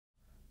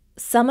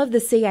Some of the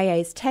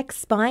CIA's tech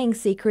spying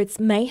secrets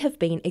may have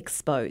been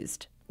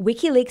exposed.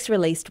 WikiLeaks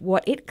released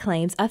what it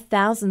claims are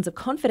thousands of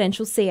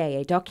confidential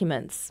CIA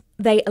documents.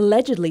 They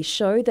allegedly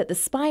show that the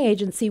spy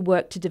agency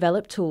worked to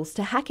develop tools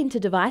to hack into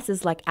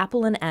devices like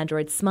Apple and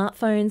Android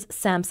smartphones,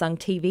 Samsung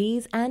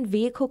TVs, and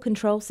vehicle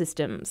control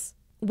systems.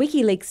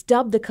 WikiLeaks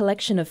dubbed the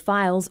collection of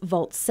files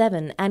Vault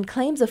 7 and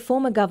claims a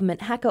former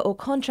government hacker or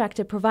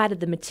contractor provided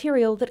the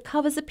material that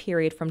covers a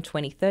period from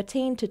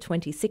 2013 to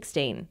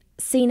 2016.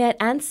 CNET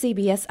and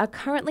CBS are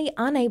currently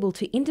unable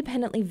to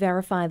independently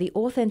verify the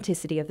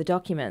authenticity of the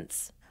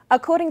documents.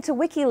 According to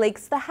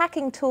WikiLeaks, the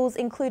hacking tools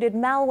included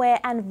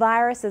malware and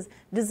viruses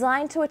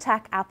designed to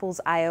attack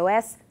Apple's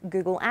iOS,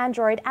 Google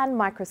Android, and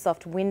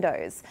Microsoft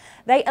Windows.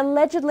 They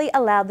allegedly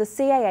allowed the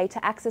CIA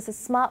to access a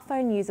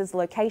smartphone user's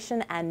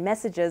location and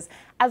messages,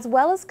 as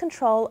well as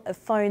control a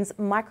phone's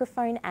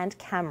microphone and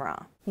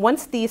camera.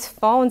 Once these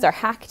phones are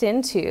hacked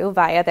into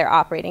via their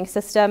operating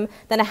system,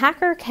 then a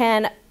hacker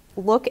can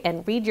look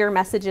and read your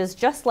messages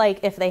just like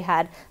if they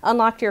had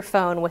unlocked your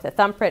phone with a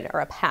thumbprint or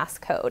a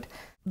passcode.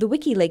 The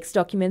WikiLeaks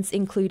documents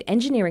include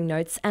engineering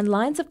notes and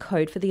lines of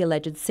code for the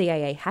alleged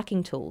CIA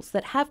hacking tools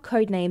that have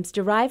code names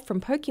derived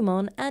from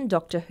Pokemon and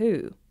Doctor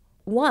Who.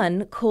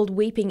 One, called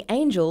Weeping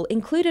Angel,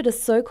 included a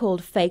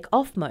so-called fake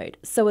off mode,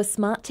 so a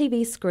smart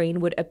TV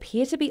screen would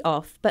appear to be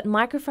off, but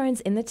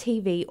microphones in the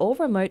TV or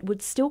remote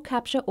would still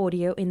capture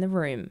audio in the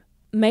room.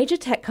 Major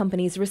tech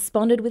companies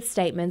responded with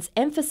statements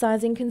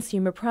emphasizing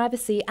consumer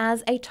privacy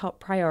as a top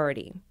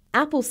priority.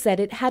 Apple said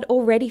it had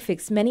already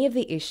fixed many of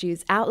the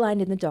issues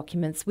outlined in the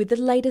documents with the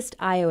latest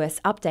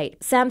iOS update.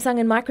 Samsung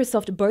and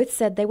Microsoft both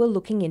said they were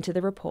looking into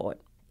the report.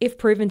 If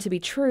proven to be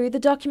true, the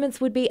documents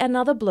would be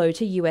another blow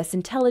to US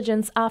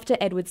intelligence after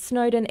Edward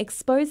Snowden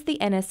exposed the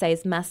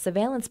NSA's mass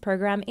surveillance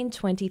program in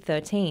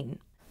 2013.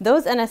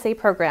 Those NSA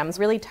programs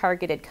really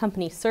targeted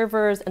company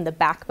servers and the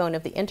backbone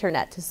of the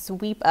internet to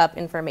sweep up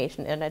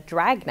information in a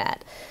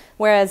dragnet,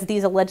 whereas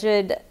these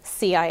alleged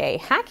CIA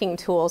hacking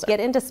tools get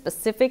into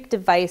specific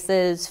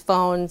devices,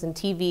 phones, and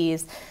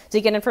TVs to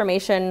get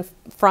information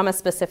from a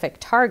specific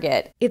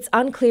target. It's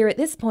unclear at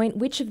this point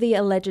which of the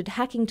alleged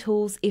hacking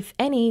tools, if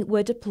any,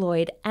 were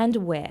deployed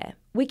and where.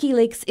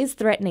 WikiLeaks is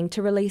threatening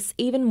to release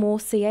even more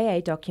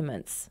CIA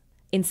documents.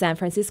 In San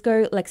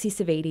Francisco, Lexi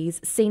Savides,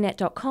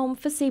 CNET.com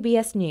for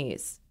CBS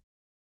News.